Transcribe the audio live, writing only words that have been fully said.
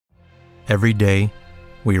Every day,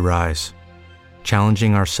 we rise,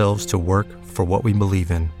 challenging ourselves to work for what we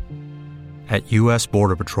believe in. At U.S.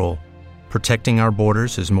 Border Patrol, protecting our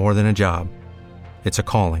borders is more than a job. It's a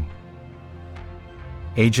calling.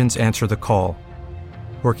 Agents answer the call,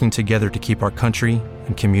 working together to keep our country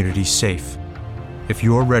and communities safe. If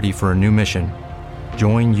you're ready for a new mission,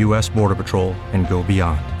 join U.S. Border Patrol and go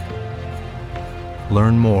beyond.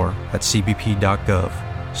 Learn more at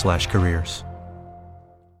cbp.gov/careers.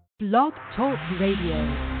 Blog Talk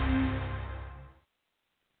Radio.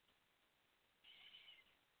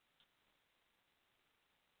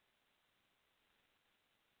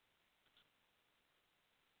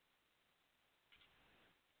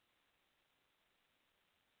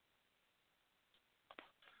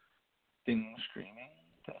 Testing, streaming,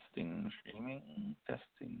 testing, streaming,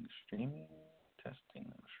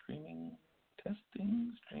 testing, streaming,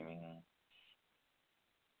 testing, streaming.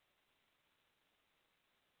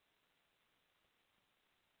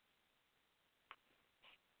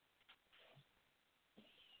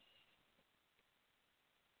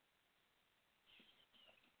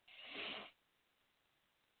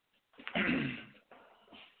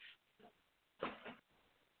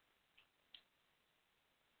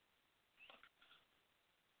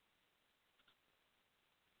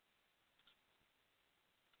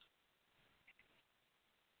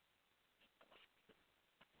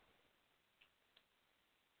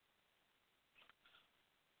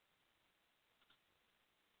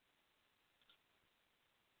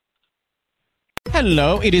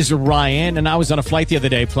 Hello, it is Ryan, and I was on a flight the other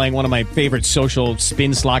day playing one of my favorite social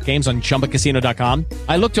spin slot games on ChumbaCasino.com.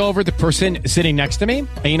 I looked over at the person sitting next to me,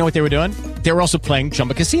 and you know what they were doing? They were also playing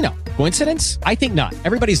Chumba Casino. Coincidence? I think not.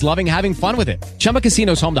 Everybody's loving having fun with it. Chumba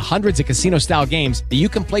Casino is home to hundreds of casino-style games that you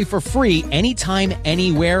can play for free anytime,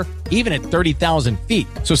 anywhere, even at 30,000 feet.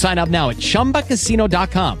 So sign up now at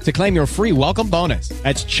ChumbaCasino.com to claim your free welcome bonus.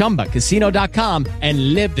 That's ChumbaCasino.com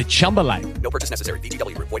and live the Chumba life. No purchase necessary.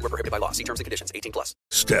 VGW. Void were prohibited by law. See terms and conditions. 18+.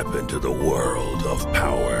 Step into the world of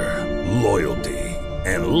power, loyalty,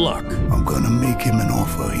 and luck. I'm gonna make him an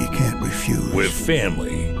offer he can't refuse. With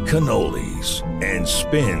family, cannolis, and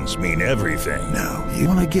spins mean everything. Now, you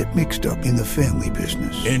wanna get mixed up in the family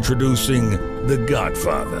business. Introducing The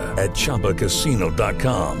Godfather at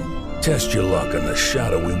ChumbaCasino.com. Test your luck in the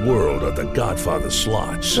shadowy world of The Godfather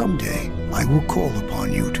slot. Someday, I will call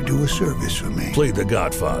upon you to do a service for me. Play The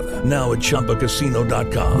Godfather, now at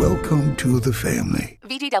ChumbaCasino.com. Welcome to the family.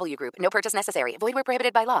 VGW Group. No purchase necessary. Void were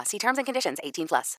prohibited by law. See terms and conditions. 18+.